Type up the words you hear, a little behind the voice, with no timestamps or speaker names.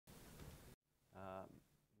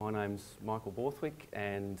My name's Michael Borthwick,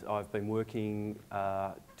 and I've been working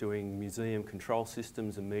doing museum control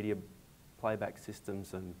systems and media playback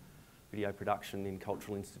systems and video production in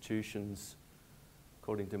cultural institutions,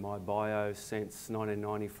 according to my bio, since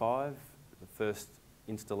 1995. The first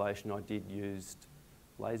installation I did used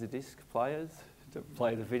Laserdisc players to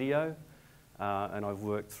play the video, and I've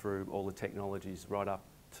worked through all the technologies right up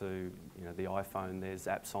to the iPhone. There's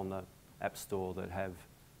apps on the App Store that have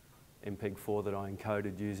MPEG-4 that I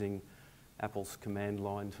encoded using Apple's command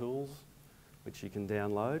line tools, which you can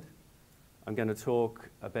download. I'm going to talk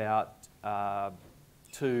about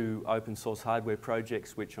two open source hardware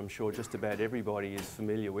projects which I'm sure just about everybody is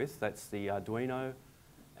familiar with. That's the Arduino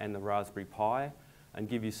and the Raspberry Pi, and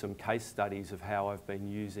give you some case studies of how I've been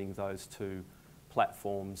using those two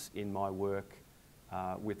platforms in my work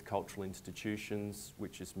with cultural institutions,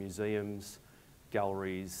 which is museums,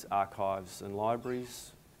 galleries, archives and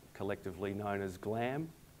libraries, collectively known as GLAM,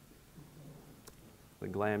 the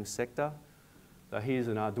GLAM sector. So here's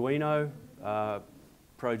an Arduino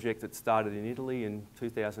project that started in Italy in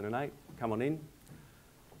 2008. Come on in.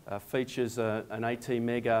 Features an 80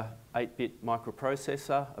 mega 8-bit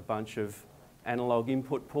microprocessor, a bunch of analog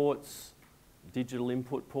input ports, digital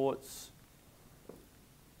input ports.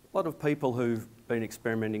 A lot of people who've been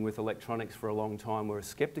experimenting with electronics for a long time were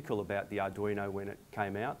sceptical about the Arduino when it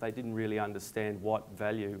came out. They didn't really understand what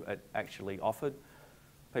value it actually offered.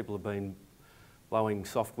 People have been blowing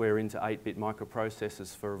software into 8-bit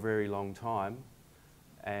microprocessors for a very long time,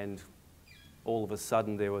 and all of a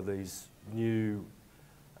sudden there were these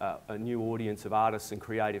a new audience of artists and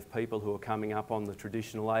creative people who were coming up on the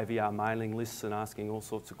traditional AVR mailing lists and asking all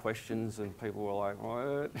sorts of questions, and people were like,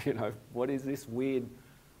 what? What is this weird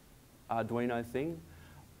Arduino thing?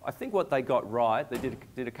 I think what they got right, they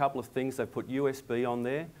did a couple of things. They put USB on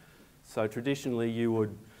there. So traditionally you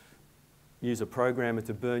would use a programmer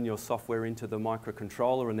to burn your software into the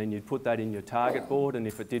microcontroller, and then you'd put that in your target board, and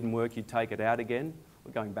if it didn't work you'd take it out again.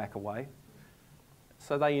 We're going back away.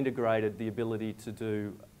 So they integrated the ability to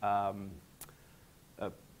do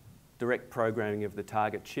direct programming of the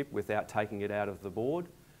target chip without taking it out of the board,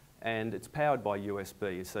 and it's powered by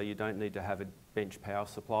USB, so you don't need to have a bench power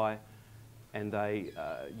supply. And they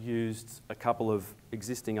used a couple of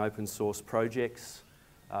existing open source projects,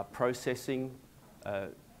 processing,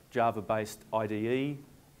 Java-based IDE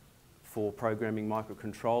for programming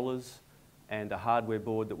microcontrollers, and a hardware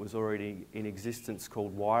board that was already in existence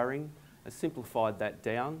called wiring. They simplified that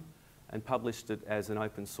down and published it as an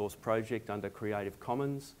open source project under Creative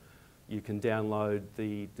Commons. You can download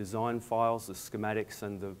the design files, the schematics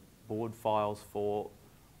and the board files for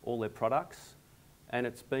all their products. And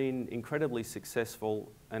it's been incredibly successful,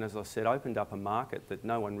 and as I said, opened up a market that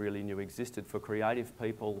no one really knew existed for creative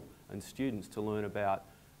people and students to learn about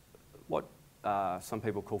what some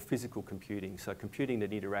people call physical computing. So computing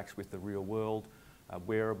that interacts with the real world,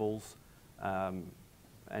 wearables,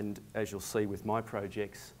 and as you'll see with my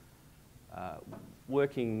projects,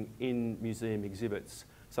 working in museum exhibits.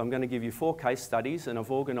 So I'm going to give you 4 case studies, and I've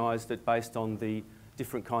organised it based on the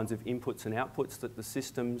different kinds of inputs and outputs that the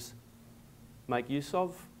systems make use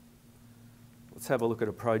of. Let's have a look at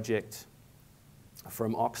a project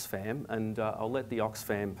from Oxfam, and I'll let the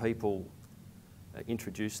Oxfam people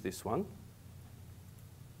introduce this one.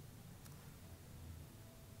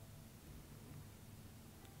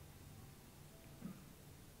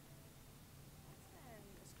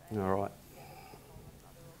 All right,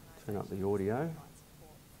 turn up the audio.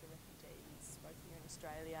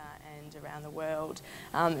 Australia and around the world,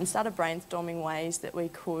 and started brainstorming ways that we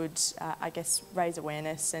could, I guess, raise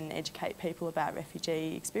awareness and educate people about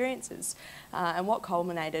refugee experiences. And what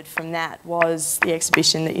culminated from that was the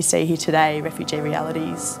exhibition that you see here today, Refugee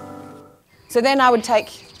Realities. So then I would take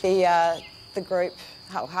the group,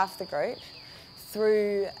 half the group,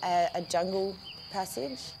 through a jungle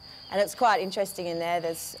passage. And it's quite interesting in there.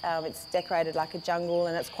 There's, it's decorated like a jungle,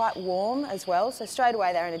 and it's quite warm as well. So straight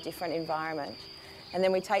away they're in a different environment. And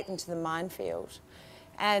then we take them to the minefield,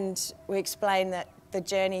 and we explain that the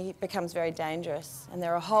journey becomes very dangerous, and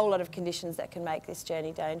there are a whole lot of conditions that can make this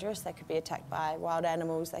journey dangerous. They could be attacked by wild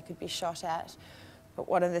animals, they could be shot at, but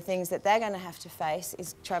one of the things that they're going to have to face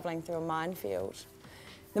is travelling through a minefield.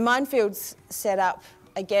 The minefield's set up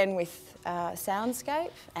again with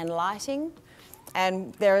soundscape and lighting,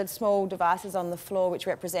 and there are small devices on the floor which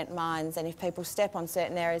represent mines, and if people step on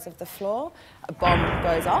certain areas of the floor, a bomb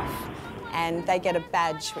goes off and they get a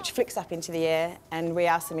badge which flicks up into the air, and we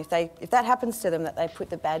ask them if that happens to them that they put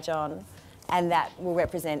the badge on, and that will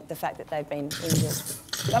represent the fact that they've been injured.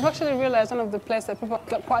 I've actually realised one of the places that people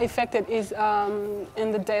got quite affected is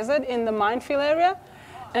in the desert, in the minefield area.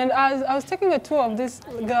 And I was taking a tour of this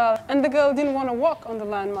girl, and the girl didn't want to walk on the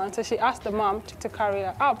landmine, so she asked the mom to carry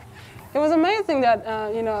her up. It was amazing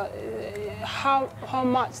that, you know, how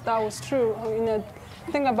much that was true. You know,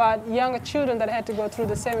 think about younger children that had to go through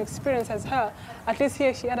the same experience as her. At least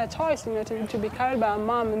here she had a choice, you know, to be carried by a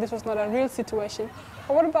mom, and this was not a real situation.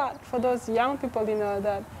 But what about for those young people, you know,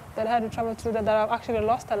 that had to travel through that have actually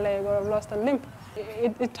lost a leg or have lost a limb?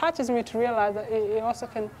 It touches me to realize that it also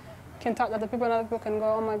can touch other people, and other people can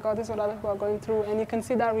go, oh my God, this is what other people are going through, and you can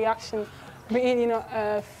see that reaction, be it, you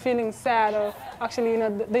know, feeling sad, or actually, you know,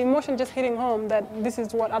 the emotion just hitting home that this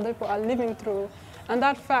is what other people are living through. And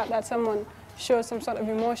that fact that someone shows some sort of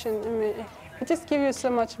emotion, I mean, it just gives you so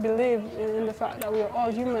much belief in the fact that we are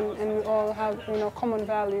all human and we all have, you know, common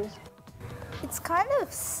values. It's kind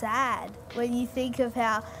of sad when you think of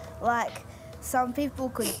how, like, some people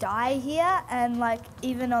could die here, and like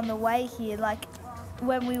even on the way here, like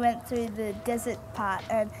when we went through the desert part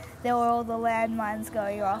and there were all the landmines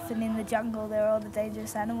going off, and in the jungle there were all the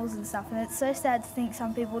dangerous animals and stuff, and it's so sad to think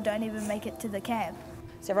some people don't even make it to the camp.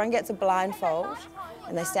 So everyone gets a blindfold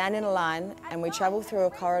and they stand in a line, and we travel through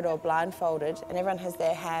a corridor blindfolded, and everyone has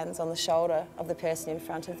their hands on the shoulder of the person in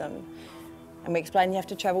front of them. And we explain you have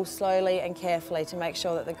to travel slowly and carefully to make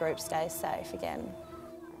sure that the group stays safe again.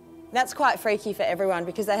 That's quite freaky for everyone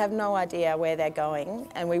because they have no idea where they're going,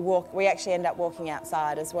 and we actually end up walking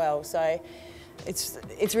outside as well. So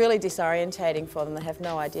it's really disorientating for them. They have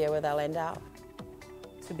no idea where they'll end up.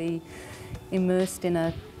 To be immersed in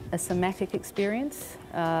a somatic experience,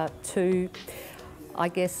 to, I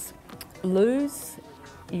guess, lose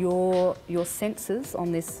your senses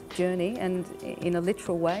on this journey, and in a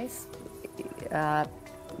literal way,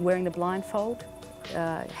 wearing the blindfold,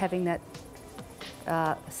 having that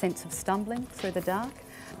sense of stumbling through the dark,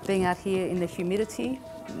 being out here in the humidity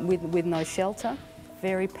with no shelter.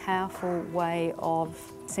 Very powerful way of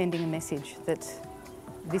sending a message that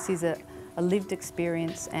this is a lived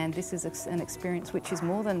experience, and this is an experience which is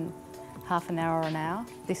more than half an hour or an hour.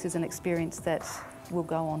 This is an experience that will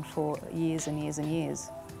go on for years and years and years.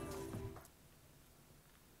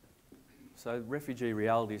 So Refugee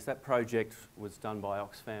Realities, that project was done by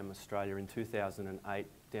Oxfam Australia in 2008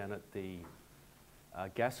 down at the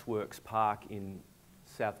Gasworks Park in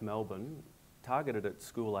South Melbourne, targeted at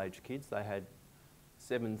school-age kids. They had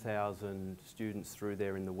 7,000 students through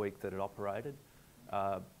there in the week that it operated.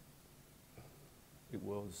 It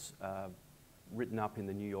was written up in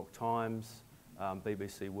the New York Times,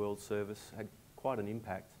 BBC World Service, had quite an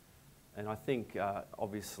impact. And I think,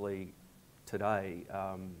 obviously, today,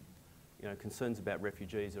 you know, concerns about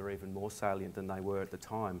refugees are even more salient than they were at the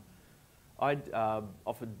time. I'd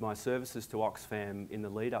offered my services to Oxfam in the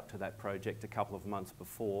lead up to that project a couple of months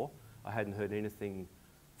before. I hadn't heard anything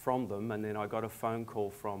from them, and then I got a phone call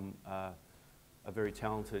from a very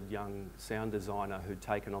talented young sound designer who'd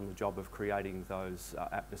taken on the job of creating those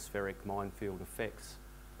atmospheric minefield effects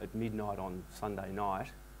at midnight on Sunday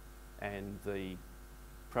night, and the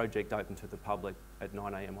project opened to the public at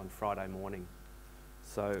 9 AM on Friday morning.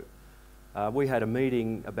 So we had a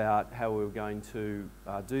meeting about how we were going to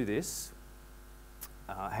do this,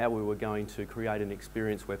 how we were going to create an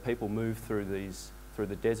experience where people move through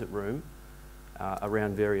the desert room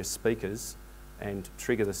around various speakers and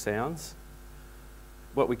trigger the sounds.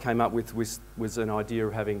 What we came up with was an idea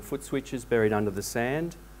of having foot switches buried under the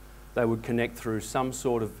sand. They would connect through some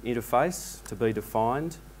sort of interface to be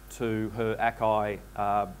defined to her Akai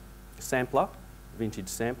sampler, vintage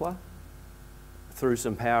sampler, through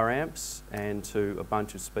some power amps and to a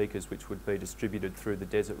bunch of speakers which would be distributed through the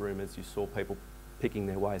desert room as you saw people picking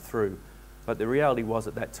their way through. But the reality was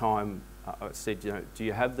at that time, I said, you know, do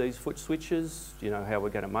you have these foot switches? Do you know how we're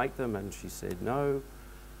going to make them? And she said, no.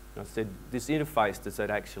 And I said, this interface, does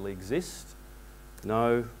that actually exist?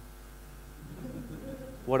 No.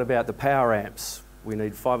 What about the power amps? We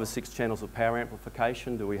need 5 or 6 channels of power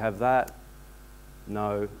amplification. Do we have that?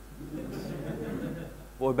 No.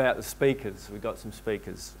 What about the speakers? We got some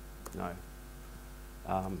speakers. No.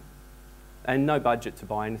 And no budget to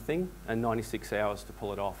buy anything, and 96 hours to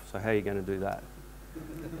pull it off. So how are you going to do that?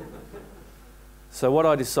 So what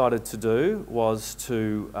I decided to do was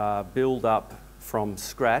to build up from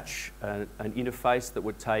scratch an interface that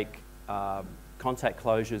would take contact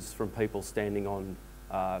closures from people standing on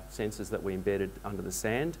sensors that we embedded under the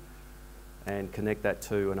sand and connect that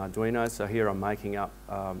to an Arduino. So here I'm making up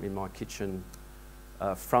in my kitchen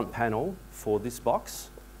front panel for this box,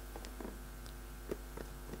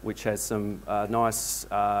 which has some nice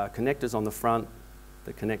connectors on the front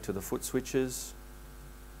that connect to the foot switches,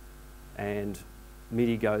 and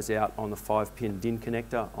MIDI goes out on the 5-pin DIN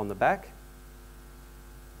connector on the back.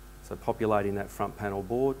 So populating that front panel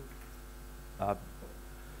board.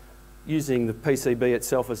 Using the PCB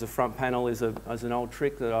itself as a front panel is an old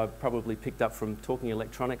trick that I probably picked up from Talking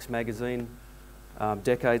Electronics magazine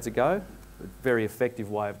decades ago. A very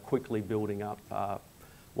effective way of quickly building up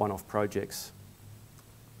one-off projects.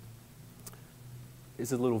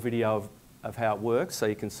 Here's a little video of how it works. So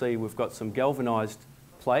you can see we've got some galvanised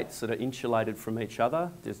plates that are insulated from each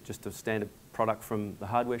other. There's just a standard product from the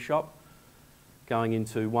hardware shop going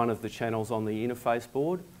into one of the channels on the interface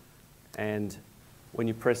board, and when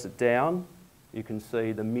you press it down you can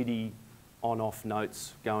see the MIDI on-off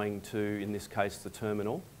notes going to, in this case, the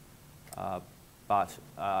terminal, but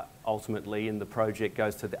ultimately in the project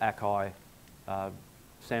goes to the Akai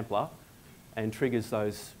sampler and triggers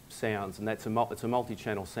those sounds, and it's a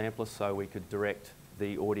multi-channel sampler, so we could direct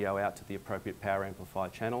the audio out to the appropriate power amplifier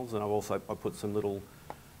channels. And I put some little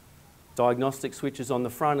diagnostic switches on the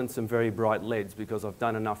front and some very bright LEDs, because I've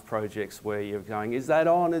done enough projects where you're going, is that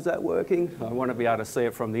on, is that working? I want to be able to see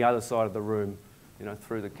it from the other side of the room, you know,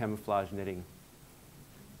 through the camouflage netting.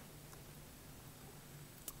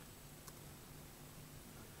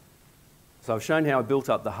 So I've shown how I built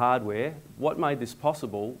up the hardware. What made this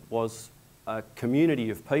possible was a community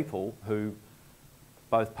of people who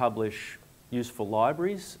both publish useful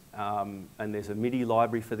libraries, and there's a MIDI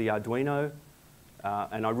library for the Arduino,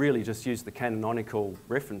 and I really just used the canonical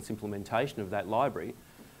reference implementation of that library.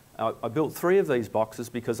 I built 3 of these boxes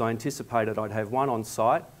because I anticipated I'd have one on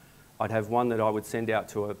site, I'd have one that I would send out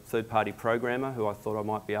to a third-party programmer who I thought I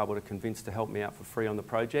might be able to convince to help me out for free on the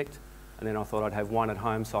project, and then I thought I'd have one at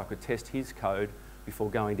home so I could test his code before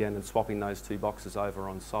going down and swapping those 2 boxes over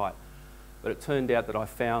on site. But it turned out that I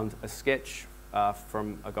found a sketch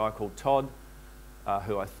from a guy called Todd,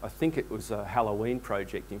 who I think it was a Halloween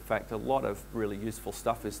project. In fact, a lot of really useful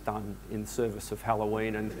stuff is done in service of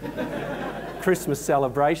Halloween and Christmas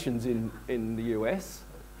celebrations in the US.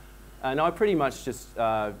 And I pretty much just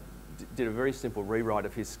did a very simple rewrite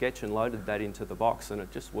of his sketch and loaded that into the box, and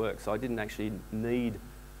it just works. So I didn't actually need,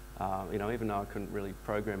 you know, even though I couldn't really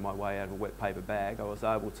program my way out of a wet paper bag, I was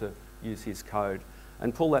able to use his code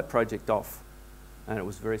and pull that project off, and it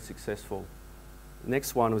was very successful. The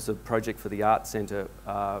next one was a project for the Art Centre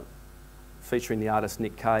featuring the artist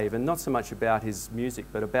Nick Cave, and not so much about his music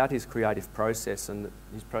but about his creative process and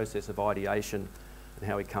his process of ideation and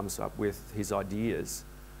how he comes up with his ideas.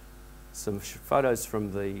 Some photos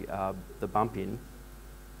from the bump-in,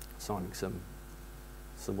 signing some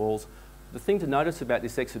walls. The thing to notice about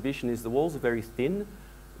this exhibition is the walls are very thin.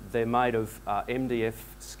 They're made of MDF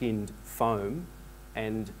skinned foam,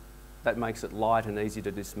 and that makes it light and easy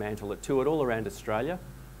to dismantle. It toured all around Australia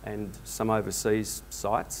and some overseas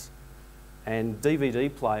sites. And DVD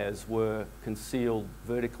players were concealed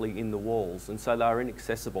vertically in the walls, and so they were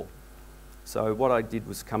inaccessible. So what I did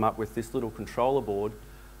was come up with this little controller board.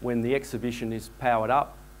 When the exhibition is powered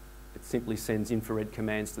up, it simply sends infrared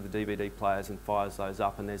commands to the DVD players and fires those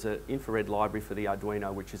up. And there's an infrared library for the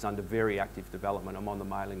Arduino, which is under very active development. I'm on the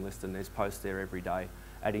mailing list, and there's posts there every day,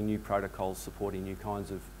 adding new protocols, supporting new kinds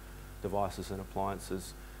of devices and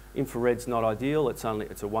appliances. Infrared's not ideal. It's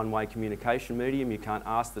a one-way communication medium. You can't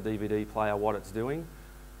ask the DVD player what it's doing.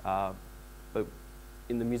 But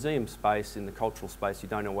in the museum space, in the cultural space, you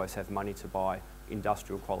don't always have money to buy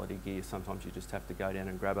industrial quality gear. Sometimes you just have to go down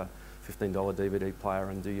and grab a $15 DVD player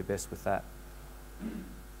and do your best with that.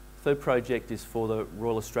 Third project is for the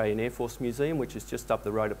Royal Australian Air Force Museum, which is just up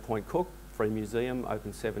the road at Point Cook. Free museum,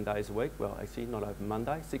 open 7 days a week. Well, actually not open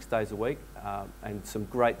Monday, 6 days a week, and some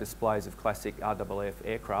great displays of classic RAAF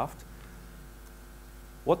aircraft.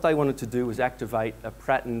 What they wanted to do was activate a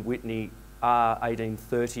Pratt & Whitney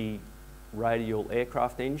R1830 radial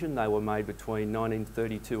aircraft engine. They were made between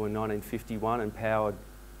 1932 and 1951 and powered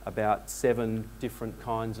about 7 different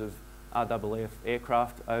kinds of RAAF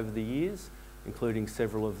aircraft over the years, including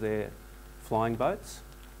several of their flying boats.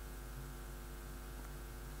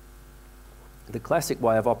 The classic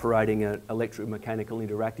way of operating an electromechanical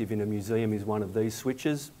interactive in a museum is one of these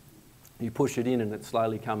switches. You push it in and it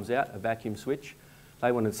slowly comes out, a vacuum switch.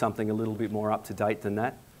 They wanted something a little bit more up to date than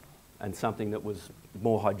that, and something that was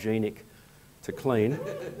more hygienic to clean.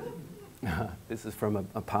 This is from an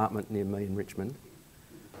apartment near me in Richmond.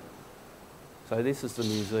 So this is the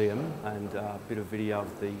museum, and a bit of video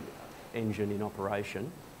of the engine in operation.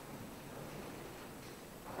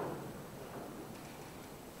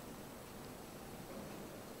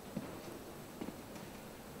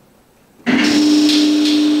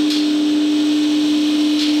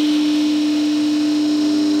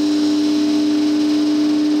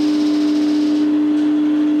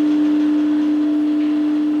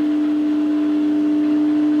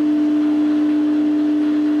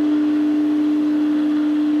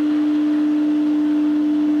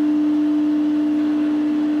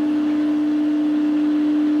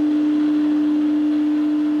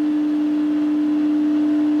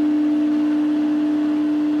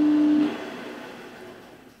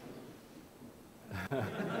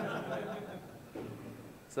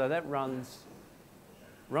 So that runs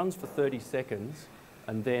for 30 seconds,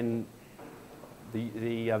 and then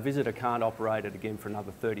the visitor can't operate it again for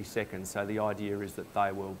another 30 seconds. So the idea is that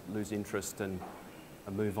they will lose interest and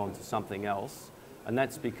move on to something else. And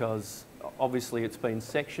that's because obviously it's been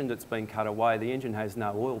sectioned, it's been cut away. The engine has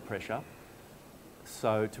no oil pressure.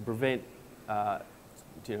 So to prevent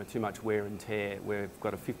too much wear and tear, we've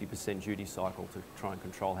got a 50% duty cycle to try and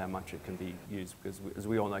control how much it can be used, because as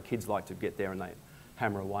we all know, kids like to get there and they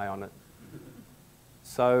hammer away on it.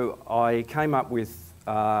 So I came up with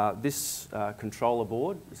this controller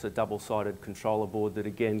board. It's a double-sided controller board that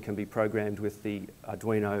again can be programmed with the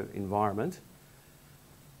Arduino environment.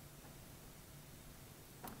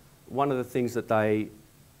 One of the things that they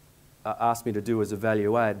asked me to do as a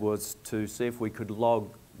value add was to see if we could log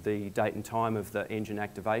the date and time of the engine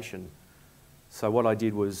activation. So what I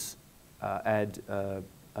did was add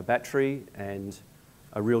a battery and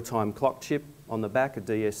a real-time clock chip on the back, a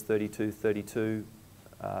DS3232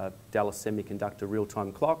 Dallas Semiconductor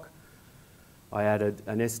real-time clock. I added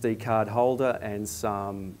an SD card holder and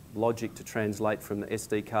some logic to translate from the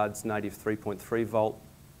SD card's native 3.3 volt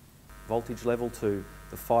voltage level to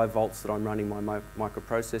the 5 volts that I'm running my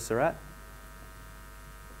microprocessor at.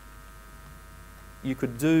 You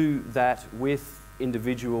could do that with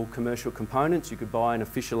individual commercial components. You could buy an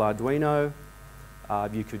official Arduino.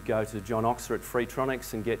 You could go to John Oxer at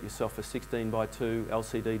Freetronics and get yourself a 16:2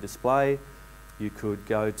 LCD display. You could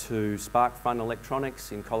go to SparkFun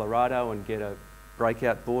Electronics in Colorado and get a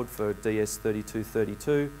breakout board for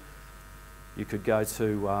DS3232. You could go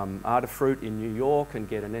to Adafruit in New York and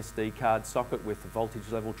get an SD card socket with the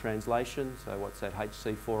voltage level translation. So what's that,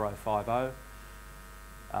 HC4050.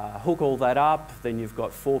 Hook all that up, then you've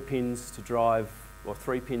got 4 pins to drive, or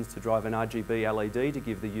 3 pins to drive an RGB LED to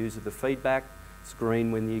give the user the feedback. It's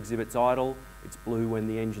green when the exhibit's idle, it's blue when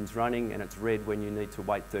the engine's running, and it's red when you need to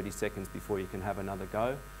wait 30 seconds before you can have another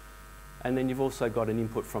go. And then you've also got an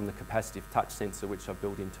input from the capacitive touch sensor, which I've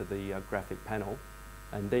built into the graphic panel.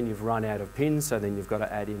 And then you've run out of pins, so then you've got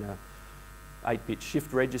to add in a 8-bit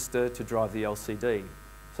shift register to drive the LCD.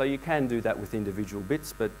 So you can do that with individual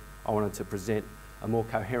bits, but I wanted to present a more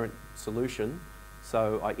coherent solution.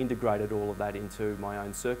 So I integrated all of that into my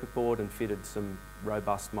own circuit board and fitted some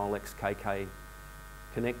robust Molex KK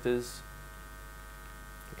connectors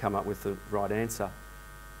to come up with the right answer.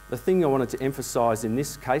 The thing I wanted to emphasise in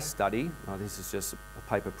this case study, this is just a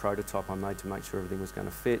paper prototype I made to make sure everything was going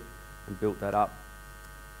to fit, and built that up.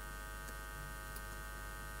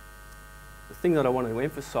 The thing that I wanted to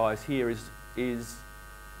emphasise here is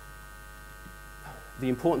the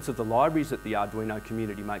importance of the libraries that the Arduino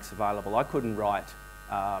community makes available. I couldn't write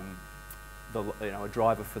a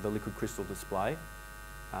driver for the liquid crystal display,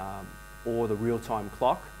 or the real-time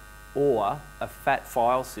clock, or a fat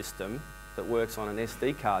file system that works on an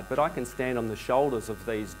SD card, but I can stand on the shoulders of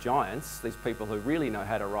these giants, these people who really know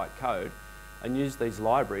how to write code, and use these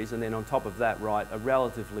libraries, and then on top of that write a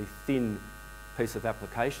relatively thin piece of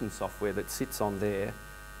application software that sits on there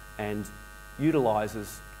and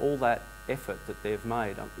utilises all that effort that they've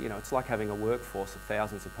made. You know, it's like having a workforce of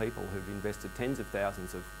thousands of people who've invested tens of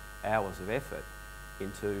thousands of hours of effort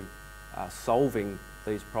into solving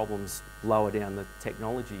these problems lower down the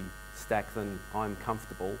technology stack than I'm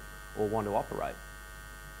comfortable or want to operate.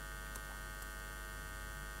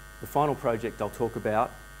 The final project I'll talk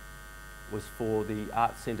about was for the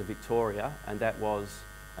Art Centre Victoria, and that was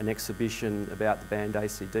an exhibition about the band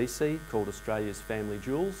AC/DC called Australia's Family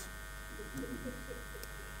Jewels.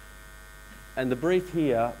 And the brief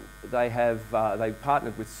here, they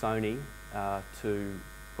partnered with Sony to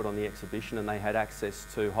put on the exhibition, and they had access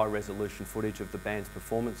to high resolution footage of the band's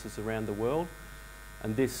performances around the world.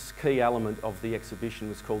 And this key element of the exhibition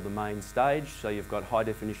was called the main stage. So you've got high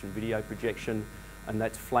definition video projection, and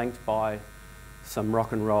that's flanked by some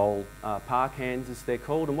rock and roll park hands, as they're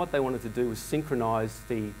called. And what they wanted to do was synchronise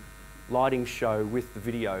the lighting show with the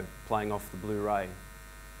video playing off the Blu-ray.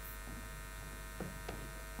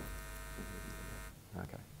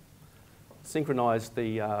 Okay. Synchronise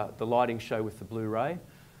the lighting show with the Blu-ray.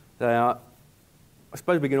 I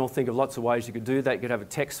suppose we can all think of lots of ways you could do that. You could have a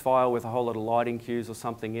text file with a whole lot of lighting cues or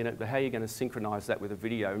something in it, but how are you going to synchronise that with a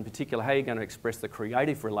video? In particular, how are you going to express the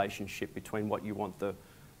creative relationship between what you want the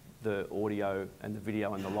audio and the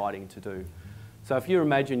video and the lighting to do? So if you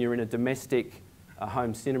imagine you're in a domestic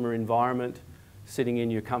home cinema environment, sitting in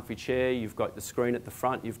your comfy chair, you've got the screen at the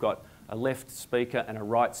front, you've got a left speaker and a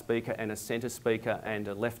right speaker and a centre speaker and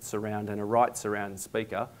a left surround and a right surround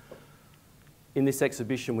speaker. In this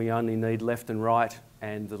exhibition, we only need left and right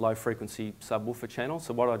and the low frequency subwoofer channel.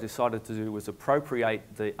 So what I decided to do was appropriate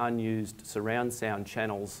the unused surround sound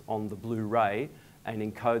channels on the Blu-ray and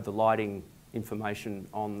encode the lighting information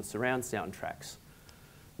on the surround sound tracks.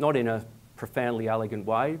 Not in a profoundly elegant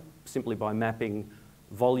way, simply by mapping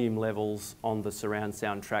volume levels on the surround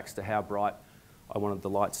sound tracks to how bright I wanted the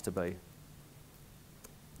lights to be.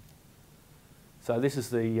 So this is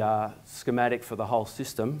the schematic for the whole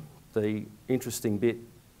system. The interesting bit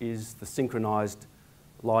is the synchronized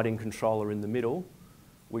lighting controller in the middle,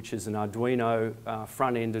 which is an Arduino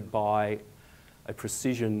front-ended by a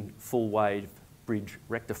precision full-wave bridge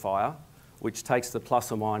rectifier, which takes the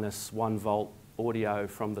plus or minus 1 volt audio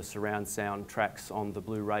from the surround sound tracks on the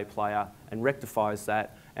Blu-ray player and rectifies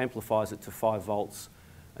that, amplifies it to 5 volts,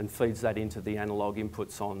 and feeds that into the analog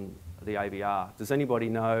inputs on the AVR. Does anybody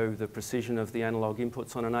know the precision of the analog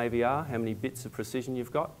inputs on an AVR? How many bits of precision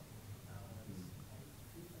you've got?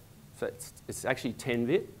 So it's actually 10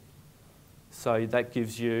 bit. So that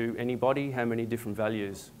gives you, anybody, how many different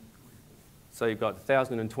values? So you've got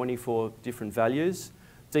 1,024 different values.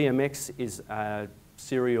 DMX is a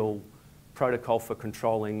serial protocol for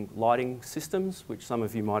controlling lighting systems, which some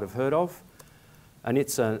of you might have heard of. And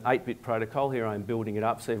it's an 8-bit protocol. Here I'm building it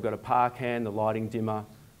up. So you've got a power can, the lighting dimmer,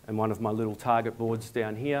 and one of my little target boards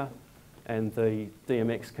down here, and the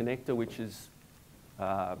DMX connector, which is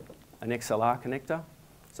an XLR connector.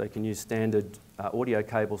 So you can use standard audio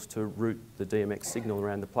cables to route the DMX signal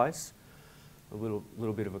around the place. A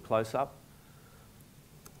little bit of a close-up.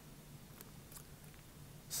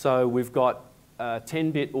 So we've got a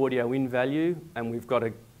 10-bit audio in value, and we've got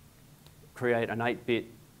to create an 8-bit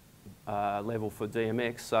level for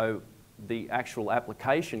DMX. So the actual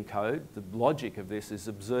application code, the logic of this is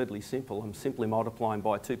absurdly simple. I'm simply multiplying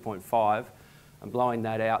by 2.5 and blowing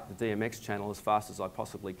that out the DMX channel as fast as I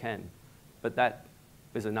possibly can. But that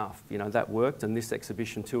is enough. You know, that worked, and this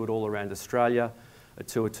exhibition toured all around Australia. It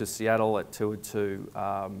toured to Seattle, it toured to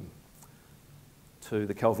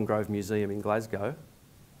the Kelvin Grove Museum in Glasgow.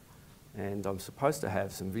 And I'm supposed to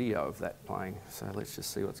have some video of that playing, so let's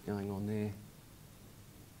just see what's going on there.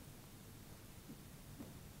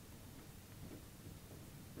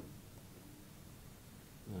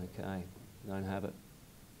 Okay, don't have it.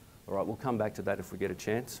 All right, we'll come back to that if we get a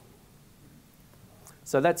chance.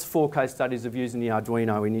 So that's 4 case studies of using the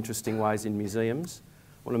Arduino in interesting ways in museums.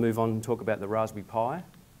 I want to move on and talk about the Raspberry Pi.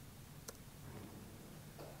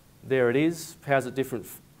 There it is. How's it different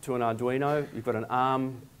to an Arduino? You've got an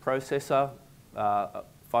ARM processor,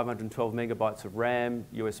 512 megabytes of RAM,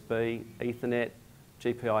 USB, Ethernet,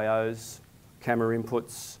 GPIOs, camera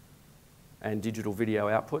inputs, and digital video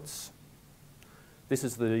outputs. This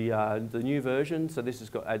is the new version, so this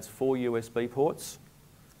adds 4 USB ports,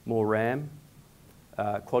 more RAM,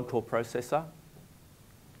 quad-core processor.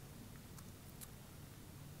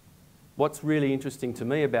 What's really interesting to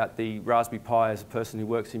me about the Raspberry Pi as a person who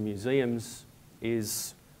works in museums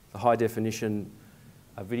is the high-definition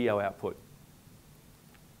video output.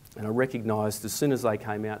 And I recognised as soon as they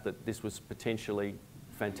came out that this was potentially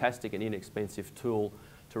a fantastic and inexpensive tool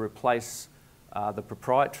to replace the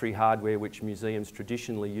proprietary hardware which museums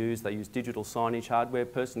traditionally use. They use digital signage hardware.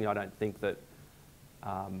 Personally, I don't think that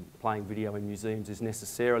playing video in museums is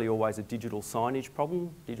necessarily always a digital signage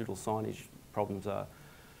problem. Digital signage problems are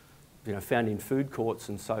found in food courts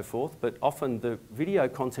and so forth, but often the video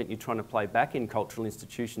content you're trying to play back in cultural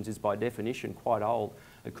institutions is by definition quite old.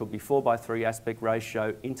 It could be 4:3 aspect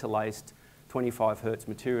ratio, interlaced, 25 hertz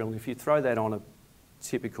material, and if you throw that on a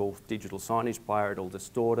typical digital signage player, it'll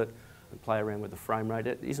distort it and play around with the frame rate.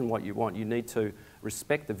 It isn't what you want. You need to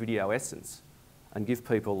respect the video essence and give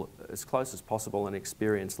people as close as possible an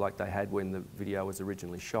experience like they had when the video was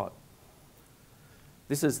originally shot.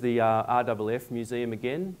 This is the RWF Museum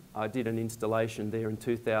again. I did an installation there in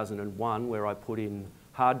 2001 where I put in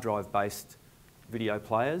hard drive-based video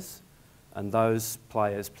players, and those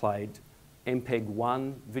players played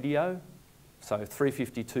MPEG-1 video, so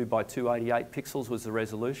 352 by 288 pixels was the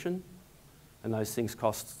resolution, and those things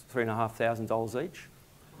cost $3,500 each.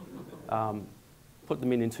 Put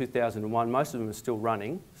them in 2001. Most of them are still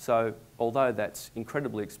running, so although that's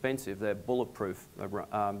incredibly expensive, they're bulletproof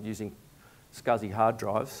using SCSI hard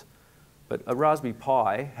drives. But a Raspberry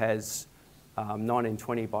Pi has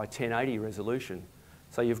 1920 by 1080 resolution.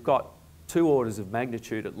 So you've got 2 orders of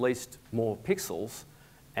magnitude, at least more pixels,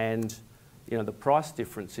 and the price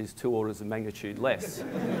difference is 2 orders of magnitude less.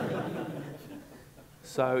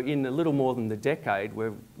 So in a little more than a decade,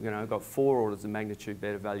 we've got 4 orders of magnitude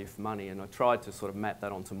better value for money, and I tried to sort of map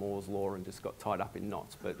that onto Moore's law and just got tied up in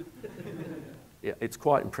knots, but yeah, it's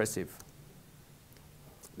quite impressive.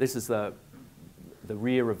 This is the the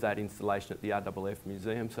rear of that installation at the RFF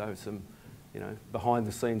Museum, so some, behind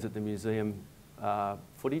the scenes at the museum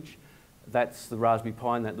footage. That's the Raspberry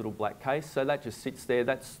Pi in that little black case, so that just sits there.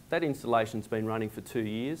 That installation's been running for 2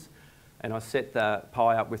 years, and I set the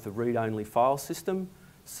Pi up with a read-only file system,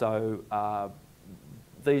 so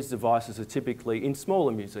these devices are typically, in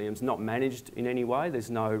smaller museums, not managed in any way.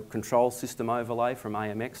 There's no control system overlay from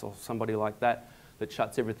AMX or somebody like that that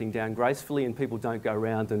shuts everything down gracefully, and people don't go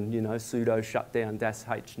around and, sudo shutdown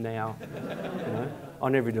 -h now,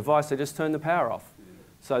 on every device. They just turn the power off.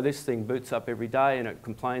 So this thing boots up every day and it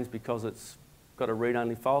complains because it's got a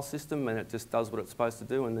read-only file system and it just does what it's supposed to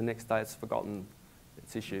do, and the next day it's forgotten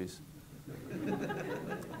its issues.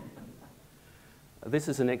 This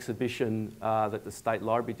is an exhibition that the State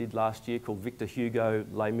Library did last year called Victor Hugo,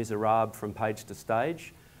 Les Miserables from Page to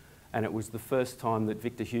Stage. And it was the first time that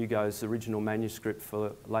Victor Hugo's original manuscript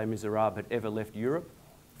for Les Miserables had ever left Europe.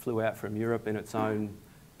 Flew out from Europe in its own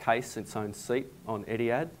case, its own seat on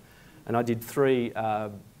Etihad. And I did 3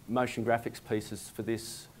 motion graphics pieces for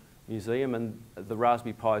this museum, and the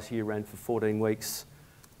Raspberry Pis here ran for 14 weeks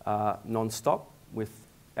non-stop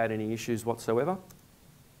without any issues whatsoever.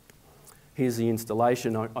 Here's the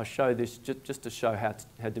installation. I show this just to show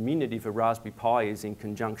how diminutive a Raspberry Pi is in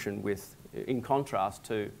conjunction with, in contrast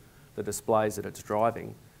to the displays that it's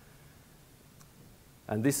driving.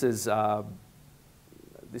 And this is a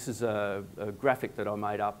graphic that I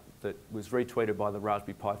made up that was retweeted by the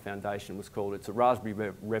Raspberry Pi Foundation. It was called "It's a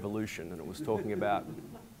Raspberry Revolution," and it was talking about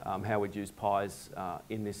how we'd use Pis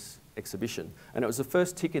in this exhibition. And it was the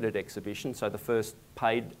first ticketed exhibition, so the first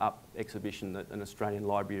paid-up exhibition that an Australian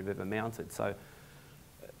library have ever mounted. So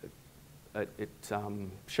it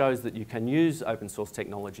shows that you can use open source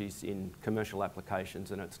technologies in commercial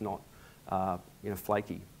applications, and it's not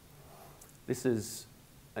flaky. This is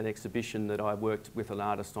an exhibition that I worked with an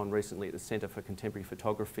artist on recently at the Centre for Contemporary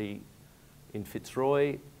Photography in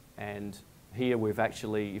Fitzroy, and here we've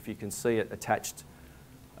actually, if you can see it, attached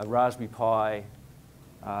a Raspberry Pi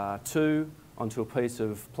 2 onto a piece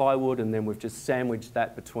of plywood, and then we've just sandwiched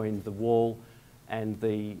that between the wall and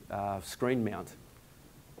the screen mount.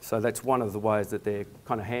 So that's one of the ways that they're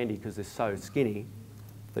kind of handy, because they're so skinny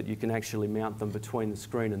that you can actually mount them between the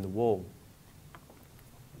screen and the wall.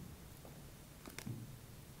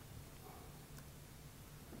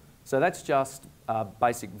 So that's just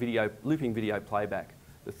basic looping video playback.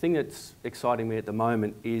 The thing that's exciting me at the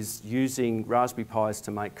moment is using Raspberry Pis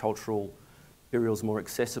to make cultural materials more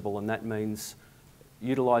accessible, and that means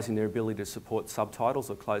utilising their ability to support subtitles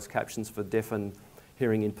or closed captions for deaf and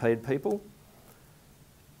hearing impaired people.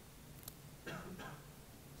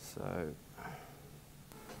 So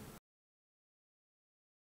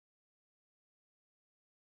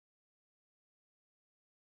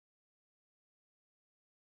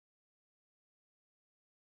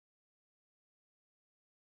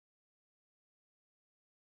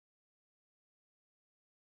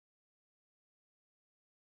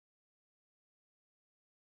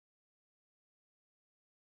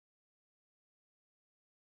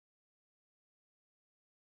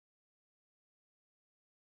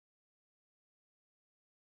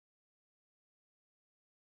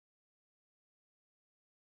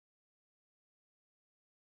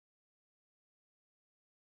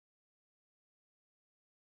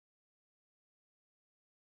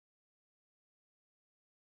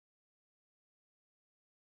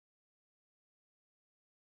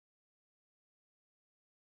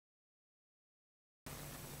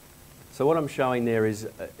So what I'm showing there is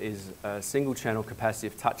a single channel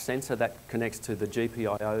capacitive touch sensor that connects to the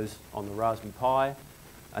GPIOs on the Raspberry Pi,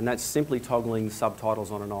 and that's simply toggling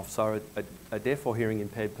subtitles on and off. So a deaf or hearing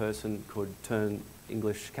impaired person could turn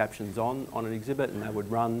English captions on an exhibit, and they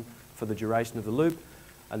would run for the duration of the loop,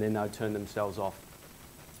 and then they would turn themselves off.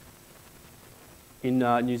 In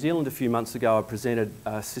New Zealand a few months ago, I presented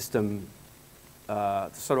a system,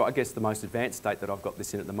 sort of I guess the most advanced state that I've got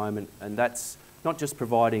this in at the moment, and that's not just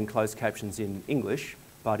providing closed captions in English,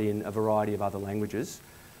 but in a variety of other languages.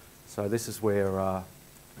 So this is where I'm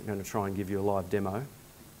going to try and give you a live demo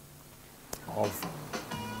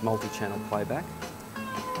of multi-channel playback.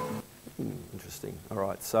 Interesting. All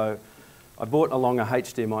right, so I brought along a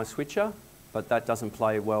HDMI switcher, but that doesn't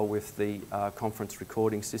play well with the conference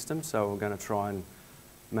recording system, so we're going to try and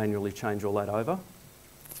manually change all that over.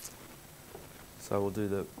 So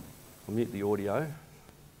we'll mute the audio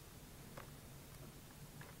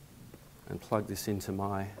and plug this into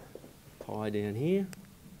my Pi down here.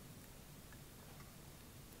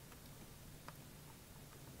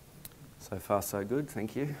 So far so good,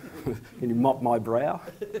 thank you. Can you mop my brow?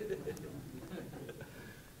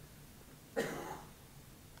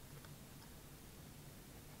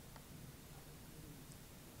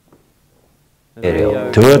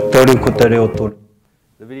 The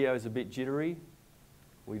video is a bit jittery.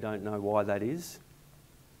 We don't know why that is,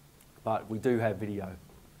 but we do have video.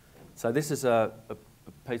 So this is a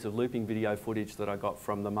piece of looping video footage that I got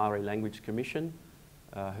from the Māori Language Commission,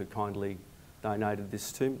 who kindly donated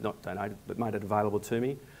this to me, not donated, but made it available to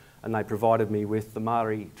me. And they provided me with the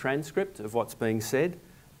Māori transcript of what's being said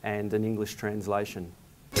and an English translation.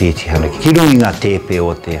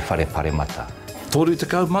 Toru te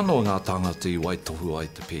kaumano ngā tangata I waitohu ai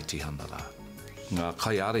te pētihana rā. Ngā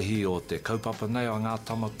kai arehi o te kaupapa nei o ngā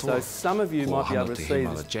tamatoa. So some of you might be able to see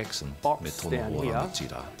this Jackson, box down here.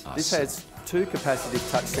 This has 2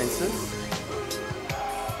 capacitive touch sensors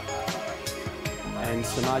and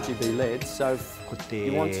some RGB LEDs. So if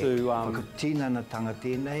you want to have the Te Reo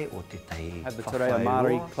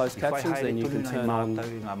Māori closed captions, then you can turn on that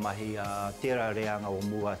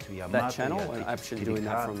channel and actually doing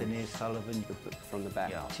that from the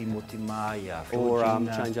back. Or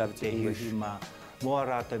change over to English.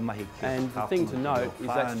 And the thing to note is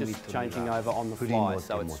that's just changing over on the fly,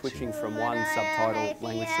 so it's switching from one subtitle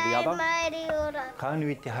language to the other.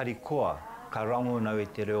 In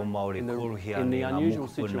the unusual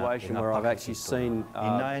situation where I've actually seen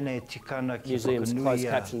museums close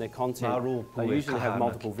caption their content, they usually have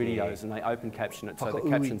multiple videos and they open caption it so the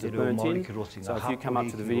captions are burnt in. So if you come up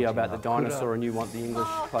to the video about the dinosaur and you want the English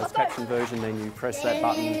closed caption version, then you press that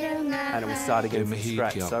button and it will start again from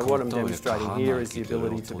scratch. So what I'm demonstrating here is the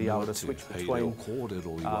ability to be able to switch between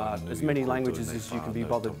as many languages as you can be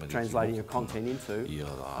bothered translating your content into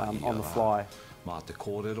on the fly. Mā te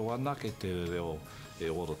kōrero ana ke te reo e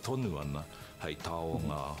oro tonu ana hei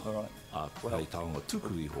taonga hei taonga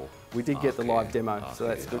tuku iho. We did get the live demo, so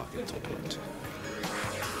that's good.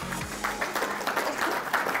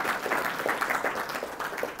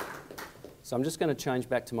 So I'm just going to change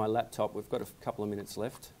back to my laptop. We've got a couple of minutes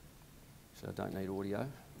left, so I don't need audio.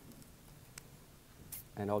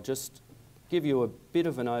 And I'll just give you a bit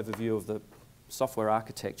of an overview of the software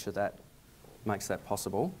architecture that makes that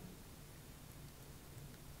possible.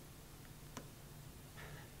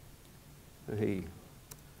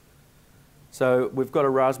 So we've got a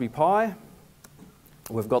Raspberry Pi.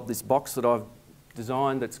 We've got this box that I've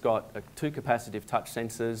designed that's got 2 capacitive touch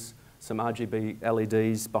sensors, some RGB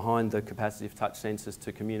LEDs behind the capacitive touch sensors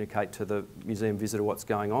to communicate to the museum visitor what's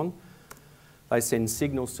going on. They send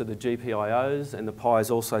signals to the GPIOs, and the Pi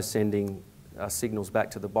is also sending signals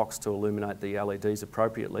back to the box to illuminate the LEDs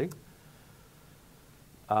appropriately.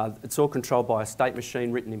 It's all controlled by a state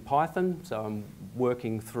machine written in Python, so I'm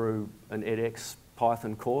working through an edX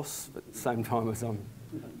Python course at the same time as I'm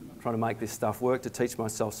trying to make this stuff work to teach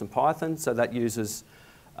myself some Python. So that uses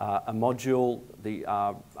a module, the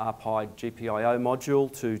RPi GPIO module,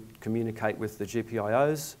 to communicate with the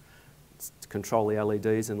GPIOs, to control the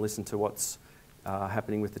LEDs and listen to what's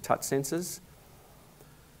happening with the touch sensors.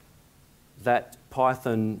 That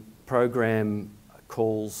Python program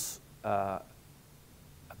calls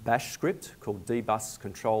bash script called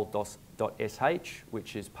dbuscontrol.sh,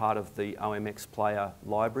 which is part of the omxplayer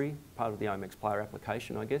library, part of the omxplayer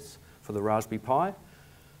application, I guess, for the Raspberry Pi.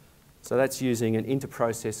 So that's using an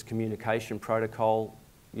inter-process communication protocol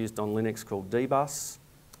used on Linux called dbus,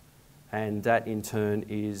 and that in turn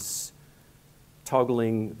is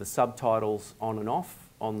toggling the subtitles on and off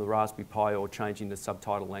on the Raspberry Pi or changing the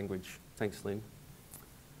subtitle language. Thanks, Lynn.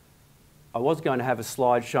 I was going to have a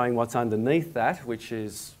slide showing what's underneath that, which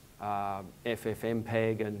is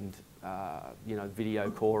FFmpeg and video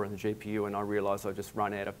core and the GPU, and I realised I just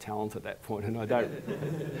run out of talent at that point, and I don't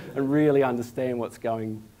really understand what's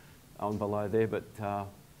going on below there. But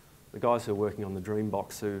the guys who are working on the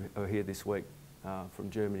Dreambox, who are here this week from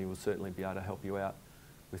Germany, will certainly be able to help you out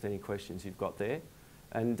with any questions you've got there.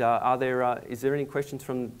 And is there any questions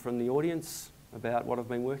from the audience about what I've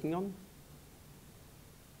been working on?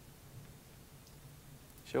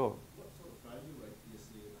 Sure. What sort of failure rate do you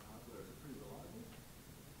see in the hardware? Is it pretty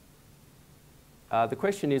reliable? The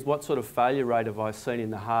question is, what sort of failure rate have I seen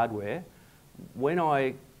in the hardware? When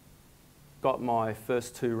I got my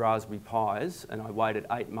first 2 Raspberry Pis, and I waited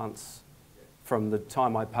 8 months from the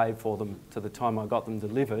time I paid for them to the time I got them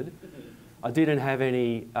delivered, I didn't have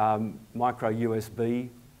any micro USB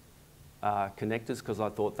connectors, because I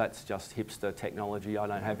thought that's just hipster technology. I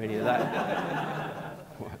don't have any of that.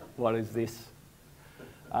 What is this?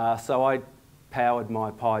 So I powered my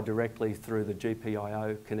Pi directly through the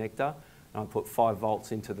GPIO connector, and I put 5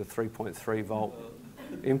 volts into the 3.3 volt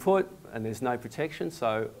input, and there's no protection,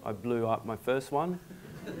 so I blew up my first one,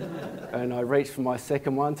 and I reached for my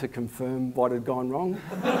second one to confirm what had gone wrong.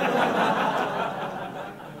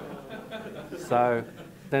 So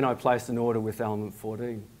then I placed an order with Element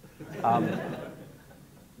 14.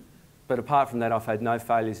 but apart from that, I've had no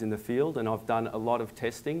failures in the field, and I've done a lot of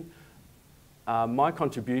testing. My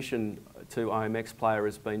contribution to omxplayer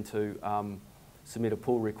has been to submit a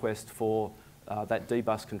pull request for that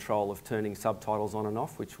dbus control of turning subtitles on and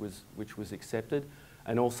off, which was accepted,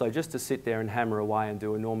 and also just to sit there and hammer away and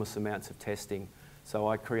do enormous amounts of testing. So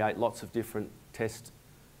I create lots of different test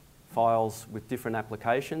files with different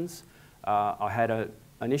applications. I had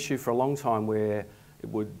an issue for a long time where it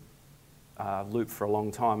would loop for a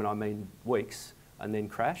long time, and I mean weeks, and then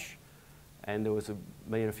crash. And there was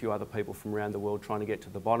me and a few other people from around the world trying to get to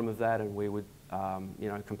the bottom of that, and we would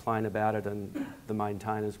complain about it, and the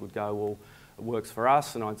maintainers would go, well, it works for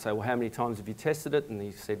us. And I'd say, well, how many times have you tested it? And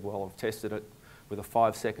he said, well, I've tested it with a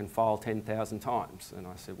 5-second file 10,000 times. And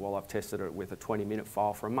I said, well, I've tested it with a 20-minute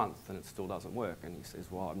file for a month, and it still doesn't work. And he says,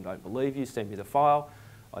 well, I don't believe you, send me the file.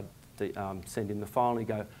 I'd send him the file, and he'd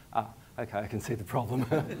go, okay, I can see the problem.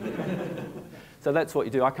 So that's what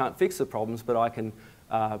you do. I can't fix the problems, but I can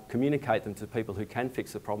communicate them to people who can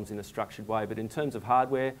fix the problems in a structured way. But in terms of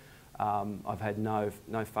hardware, I've had no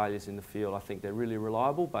failures in the field. I think they're really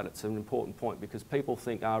reliable, but it's an important point because people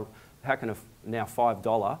think, how can a now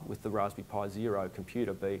 $5 with the Raspberry Pi Zero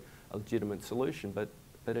computer be a legitimate solution? But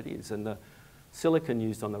it is. And the silicon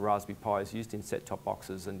used on the Raspberry Pi is used in set-top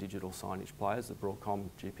boxes and digital signage players, the Broadcom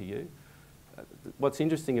GPU. What's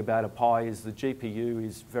interesting about a Pi is the GPU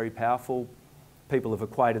is very powerful. People have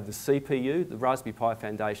equated the CPU, the Raspberry Pi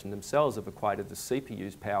Foundation themselves have equated the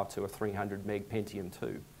CPU's power to a 300 meg Pentium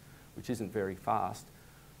 2, which isn't very fast,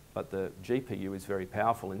 but the GPU is very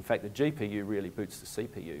powerful. In fact, the GPU really boots the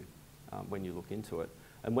CPU when you look into it.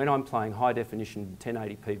 And when I'm playing high definition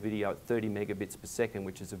 1080p video at 30 megabits per second,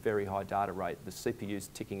 which is a very high data rate, the CPU's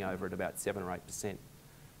ticking over at about 7 or 8% because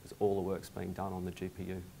all the work's being done on the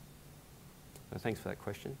GPU. So thanks for that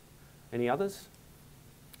question. Any others?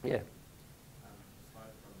 Yeah. Aside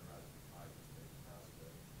from the Raspberry Pi just being faster,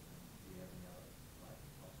 do you have any other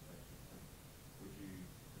observations? Would you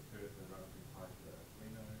prefer the Raspberry Pi to the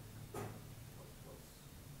Arduino?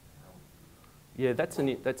 Yeah, that's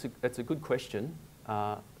a good question.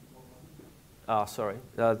 Sorry.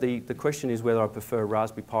 The question is whether I prefer a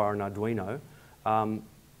Raspberry Pi or an Arduino.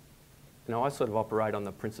 I sort of operate on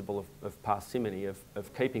the principle of parsimony, of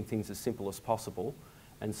keeping things as simple as possible.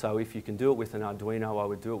 And so if you can do it with an Arduino, I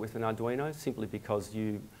would do it with an Arduino, simply because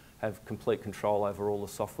you have complete control over all the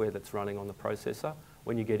software that's running on the processor.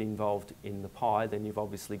 When you get involved in the Pi, then you've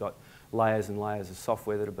obviously got layers and layers of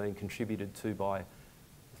software that are being contributed to by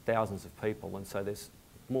thousands of people, and so there's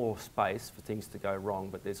more space for things to go wrong,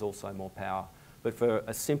 but there's also more power. But for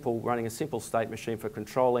running a simple state machine for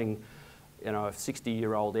controlling, a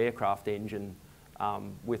 60-year-old aircraft engine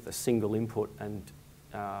with a single input and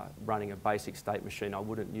running a basic state machine, I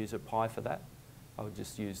wouldn't use a Pi for that. I would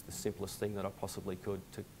just use the simplest thing that I possibly could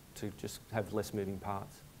to just have less moving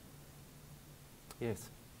parts. Yes?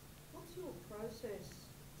 What's your process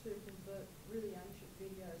to convert really ancient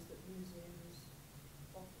videos that museums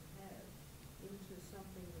often have into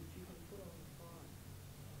something that you can put on the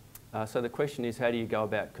Pi? So the question is, how do you go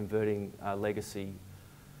about converting legacy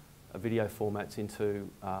video formats into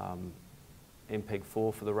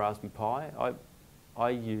MPEG-4 for the Raspberry Pi? I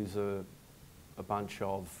use a bunch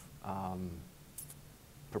of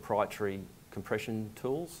proprietary compression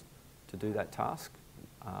tools to do that task,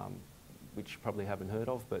 which you probably haven't heard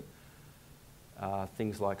of, but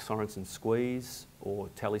things like Sorensen Squeeze or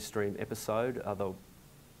Telestream Episode are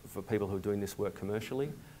for people who are doing this work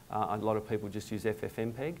commercially. A lot of people just use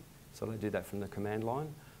FFmpeg, so they do that from the command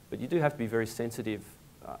line. But you do have to be very sensitive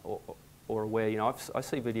or aware. I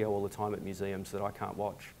see video all the time at museums that I can't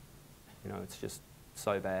watch. It's just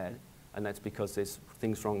so bad, and that's because there's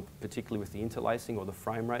things wrong, particularly with the interlacing or the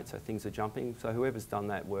frame rate, so things are jumping. So whoever's done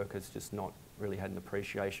that work has just not really had an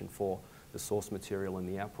appreciation for the source material and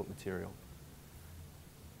the output material.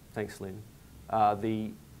 Thanks, Lynn. I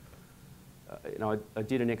did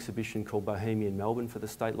an exhibition called Bohemian Melbourne for the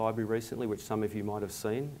State Library recently, which some of you might have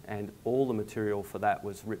seen, and all the material for that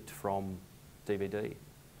was ripped from DVD.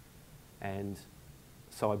 And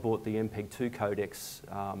so I bought the MPEG-2 codecs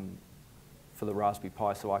for the Raspberry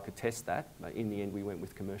Pi so I could test that. In the end, we went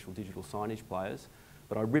with commercial digital signage players.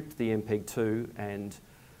 But I ripped the MPEG-2 and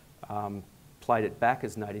played it back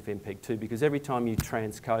as native MPEG-2, because every time you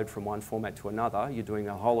transcode from one format to another, you're doing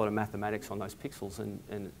a whole lot of mathematics on those pixels,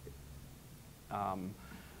 and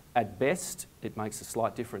at best, it makes a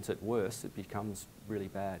slight difference. At worst, it becomes really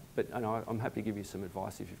bad. But I'm happy to give you some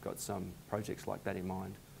advice if you've got some projects like that in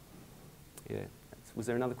mind. Yeah. Was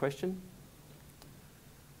there another question?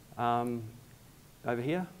 Over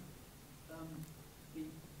here?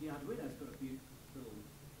 The Arduino's got a beautiful little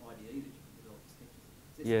IDE that you can develop sketches.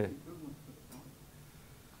 Is Yeah. there something equivalent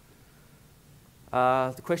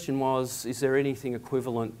The question was, is there anything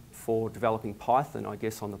equivalent for developing Python, I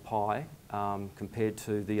guess, on the Pi compared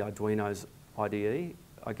to the Arduino's IDE?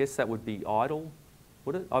 I guess that would be idle,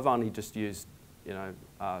 would it? I've only just used,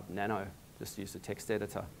 Nano, just used a text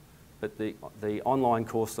editor. But the online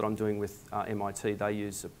course that I'm doing with MIT, they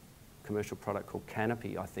use a commercial product called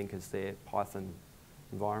Canopy, I think, as their Python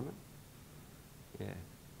environment. Yeah.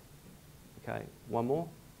 Okay, one more?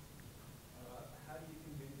 How do you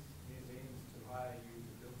convince museums to hire you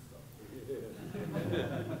to build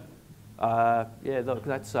stuff? Yeah, look,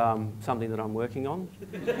 that's something that I'm working on.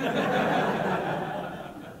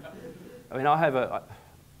 I mean, I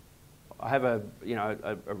have a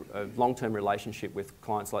long-term relationship with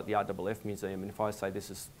clients like the RFF Museum, and if I say this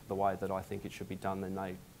is the way that I think it should be done, then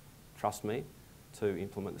they trust me to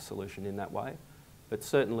implement the solution in that way. But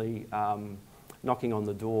certainly, knocking on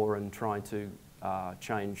the door and trying to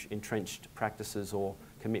change entrenched practices or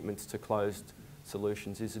commitments to closed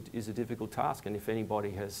solutions is a difficult task. And if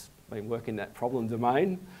anybody has been working that problem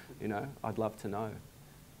domain, I'd love to know.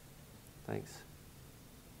 Thanks.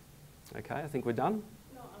 Okay, I think we're done.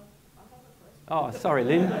 No, I have a question. Oh, sorry,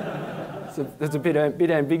 Lynn. It's a bit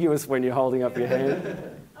ambiguous when you're holding up your hand.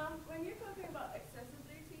 When you're talking about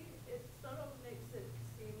accessibility, it sort of makes it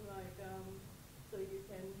seem like so you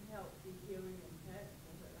can help the hearing impaired,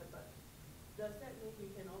 things like that. But does that mean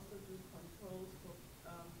you can also do controls for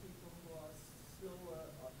people who are slower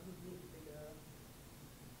or who need bigger,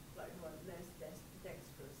 like who are less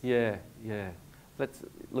dexterous? Yeah.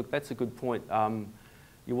 Look, that's a good point.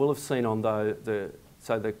 You will have seen on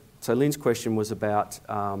so Lynn's question was about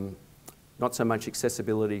not so much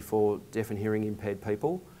accessibility for deaf and hearing impaired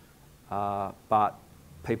people, but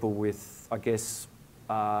people with, I guess,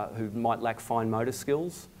 who might lack fine motor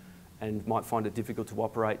skills and might find it difficult to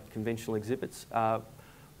operate conventional exhibits.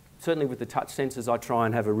 Certainly with the touch sensors, I try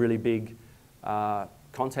and have a really big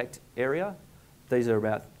contact area. These are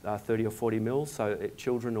about 30 or 40 mils, so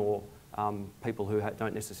children or people who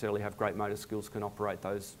don't necessarily have great motor skills can operate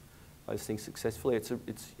those things successfully.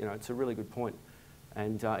 It's a really good point.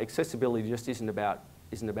 And accessibility just isn't about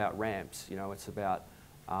ramps. It's about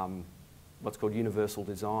what's called universal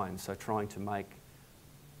design. So trying to make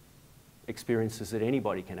experiences that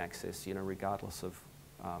anybody can access, regardless of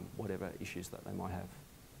whatever issues that they might have.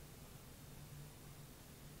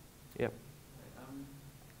 Yep.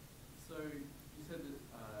 So you said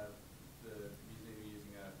that the museum are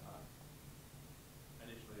using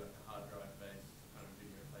initially like a hard drive based kind of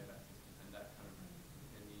video playback system, and that kind of ran for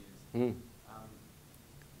 10 years. Mm.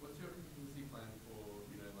 What's your contingency plan for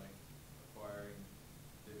like acquiring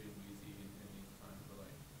the Winwheezy in 10 years time for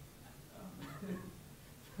like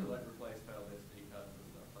to like replace failed SD cards and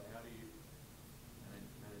stuff? Like how do you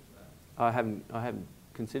manage that? I haven't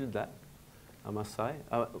considered that, I must say.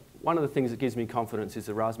 One of the things that gives me confidence is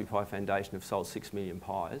the Raspberry Pi Foundation have sold 6 million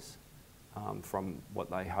Pis from what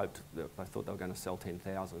they hoped. They thought they were going to sell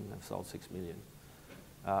 10,000. They've sold 6 million.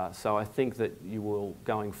 So I think that you will,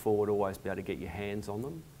 going forward, always be able to get your hands on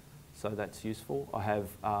them. So that's useful.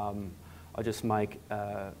 I just make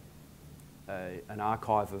an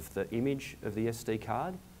archive of the image of the SD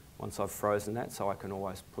card once I've frozen that, so I can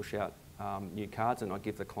always push out new cards, and I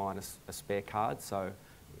give the client a spare card. So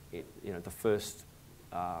the first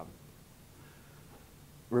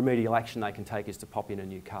remedial action they can take is to pop in a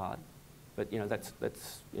new card. But that's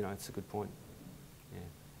it's a good point. Yeah.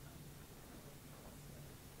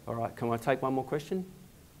 All right, can I take one more question?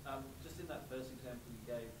 Just in that first example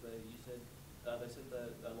you gave, you said they said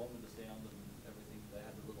that along with the sound and everything, they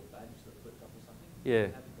had a little badge that flipped up or something. Yeah.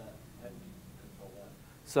 How did you control that?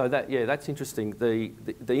 So that's interesting.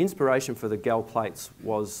 The inspiration for the GAL plates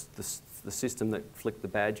was the system that flicked the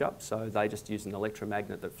badge up. So they just used an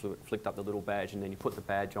electromagnet that flicked up the little badge, and then you put the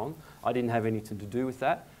badge on. I didn't have anything to do with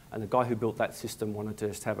that, and the guy who built that system wanted to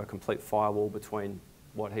just have a complete firewall between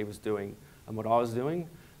what he was doing and what I was doing.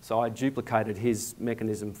 So I duplicated his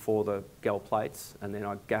mechanism for the GAL plates, and then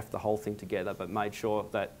I gaffed the whole thing together, but made sure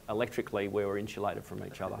that electrically we were insulated from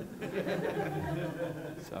each other.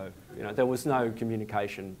 So, there was no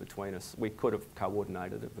communication between us. We could have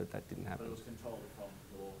coordinated it, but that didn't happen. But it was controlled from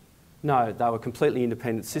your... No, they were completely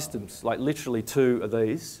independent systems, like literally 2 of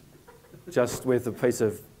these, just with a piece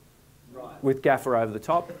of, with gaffer over the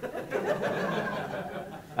top,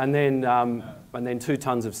 and then 2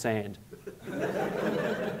 tons of sand.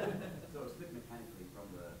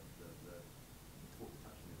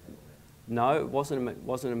 No, it wasn't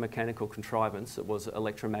a mechanical contrivance. It was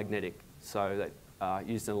electromagnetic. So that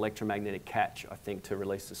used an electromagnetic catch, I think, to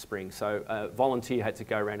release the spring. So a volunteer had to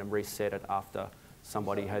go around and reset it after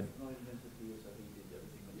somebody had. Not invented for you, so he did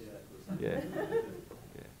everything himself.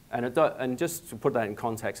 Yeah. And just to put that in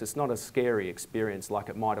context, it's not a scary experience like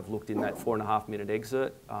it might have looked in that 4.5-minute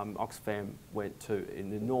excerpt. Oxfam went to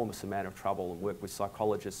an enormous amount of trouble and worked with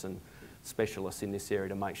psychologists and specialists in this area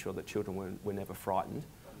to make sure that children were never frightened.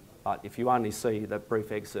 But if you only see that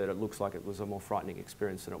brief excerpt, it looks like it was a more frightening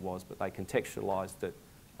experience than it was, but they contextualised it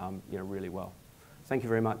really well. Thank you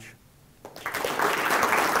very much.